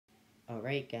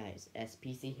Alright guys,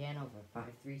 SPC Hanover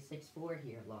 5364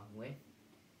 here along with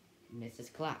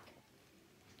Mrs. Clock.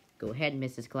 Go ahead,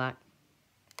 Mrs. Clock.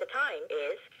 The time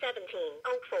is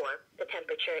 17:04. The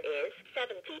temperature is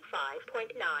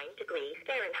 75.9 degrees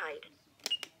Fahrenheit.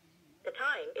 The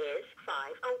time is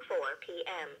 5:04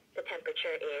 p.m. The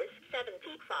temperature is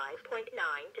 75.9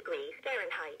 degrees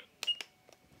Fahrenheit.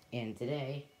 And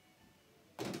today,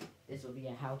 this will be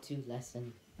a how-to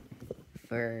lesson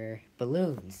for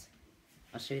balloons.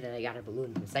 I'll show you that I got a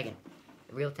balloon in a second.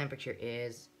 The real temperature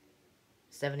is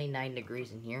 79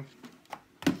 degrees in here.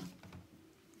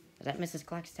 Is that Mrs.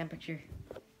 Clock's temperature?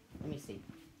 Let me see.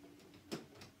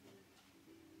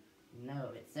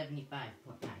 No, it's 75.9.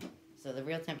 So the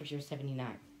real temperature is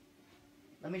 79.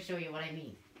 Let me show you what I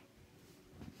mean.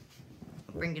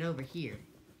 I'll bring it over here.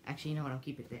 Actually, you know what? I'll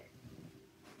keep it there.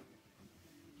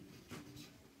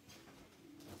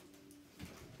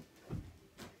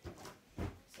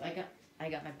 So I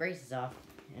got my braces off,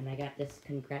 and I got this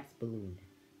congrats balloon.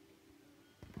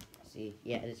 See,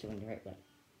 yeah, it is showing the right way.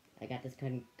 I got this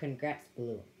congrats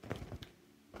balloon.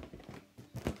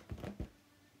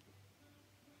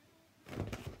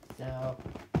 So,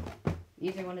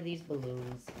 these are one of these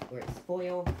balloons where it's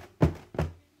foil,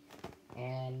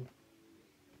 and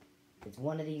it's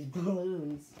one of these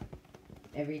balloons.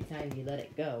 Every time you let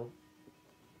it go,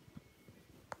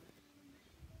 I'll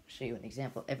show you an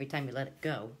example. Every time you let it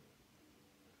go,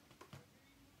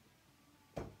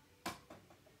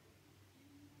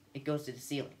 it goes to the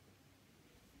ceiling,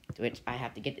 to which I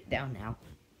have to get it down now.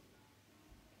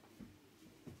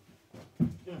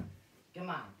 Come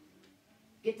on.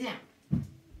 Get down.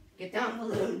 Get down,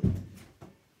 balloon.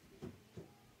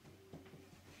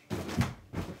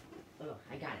 Oh,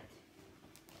 I got it.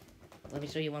 Let me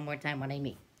show you one more time what I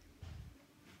mean.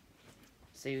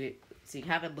 So you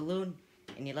have a balloon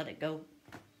and you let it go.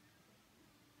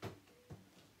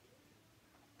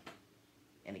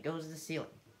 And it goes to the ceiling.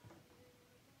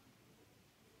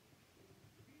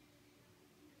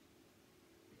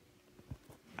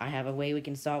 I have a way we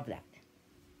can solve that.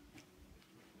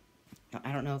 Now,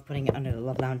 I don't know if putting it under the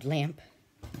Love Lounge lamp,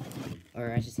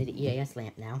 or I should say the EAS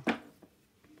lamp now.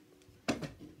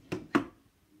 Because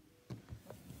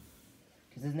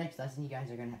this next lesson you guys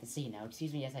are going to have to see now.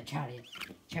 Excuse me as I try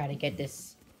to get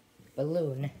this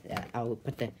balloon. I'll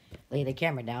lay the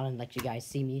camera down and let you guys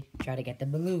see me try to get the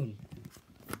balloon.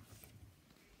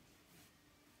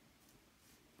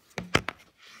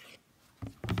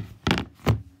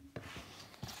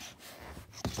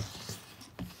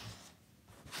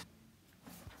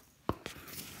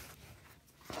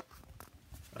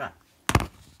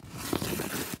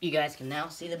 You guys can now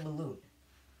see the balloon.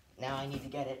 Now I need to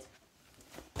get it.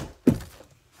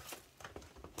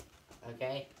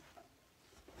 Okay?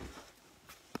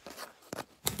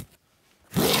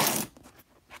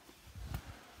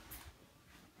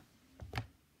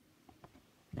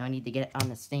 Now I need to get it on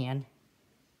the stand.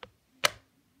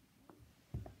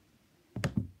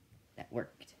 That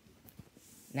worked.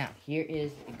 Now, here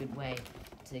is a good way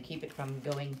to keep it from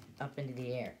going up into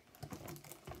the air.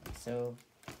 So,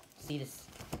 see this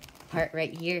part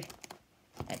right here?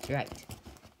 That's right.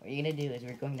 What you're going to do is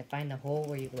we're going to find the hole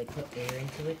where you like put air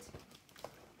into it.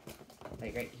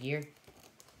 Like right here.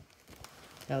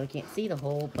 Probably can't see the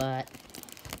hole, but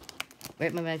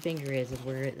right where my finger is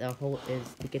where the hole is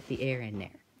to get the air in there.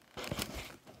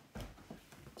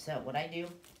 So what I do is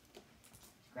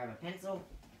grab a pencil.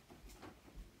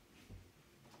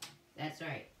 That's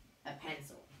right, a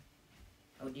pencil.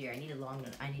 Oh dear, I need a long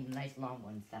one. I need a nice long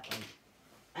one so that way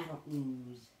I don't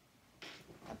lose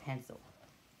a pencil.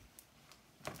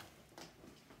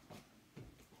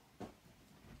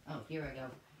 Oh, here I go.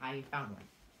 I found one.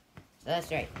 So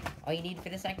that's right. All you need for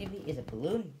this activity is a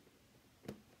balloon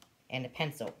and a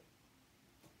pencil.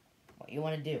 What you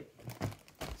want to do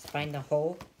is find the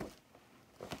hole.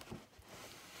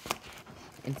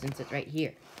 And since it's right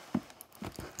here,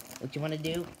 what you want to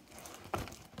do,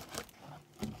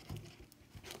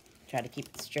 try to keep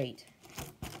it straight.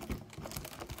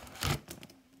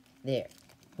 There.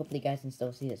 Hopefully you guys can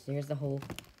still see this. There's the hole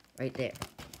right there.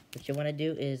 What you want to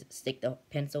do is stick the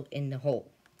pencil in the hole.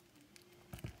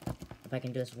 If I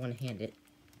can do this one-handed.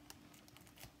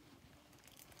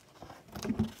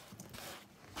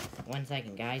 1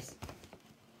 second, guys.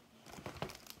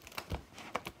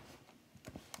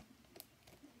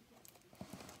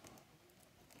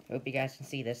 Hope you guys can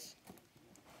see this.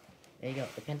 There you go.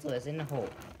 The pencil is in the hole.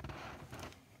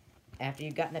 After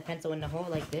you've gotten the pencil in the hole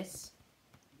like this,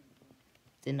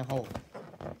 it's in the hole.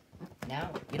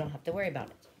 Now, you don't have to worry about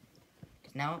it.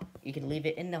 Because now, you can leave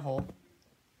it in the hole.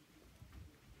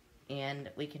 And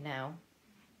we can now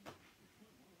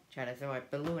try to throw a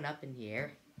balloon up in the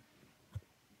air.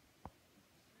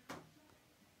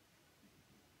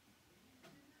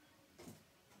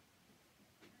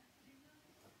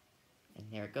 And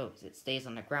there it goes. It stays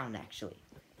on the ground, actually.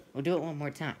 We'll do it one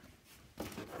more time.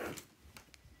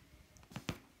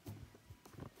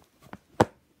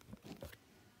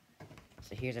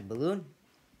 So here's a balloon.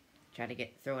 Try to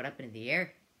throw it up into the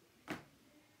air.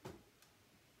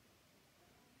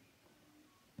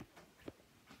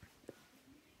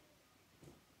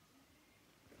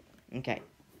 Okay,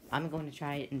 I'm going to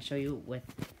try it and show you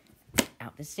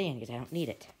without the stand because I don't need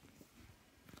it.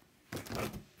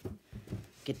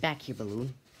 Get back here,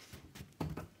 balloon.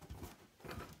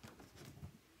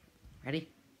 Ready?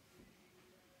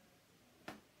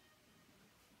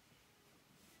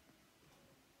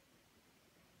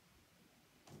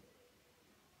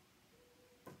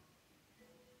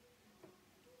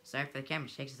 Sorry for the camera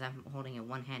shakes as I'm holding it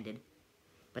one-handed.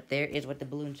 But there is what the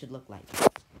balloon should look like.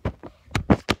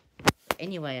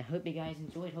 Anyway, I hope you guys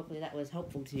enjoyed. Hopefully that was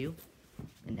helpful to you.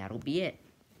 And that'll be it.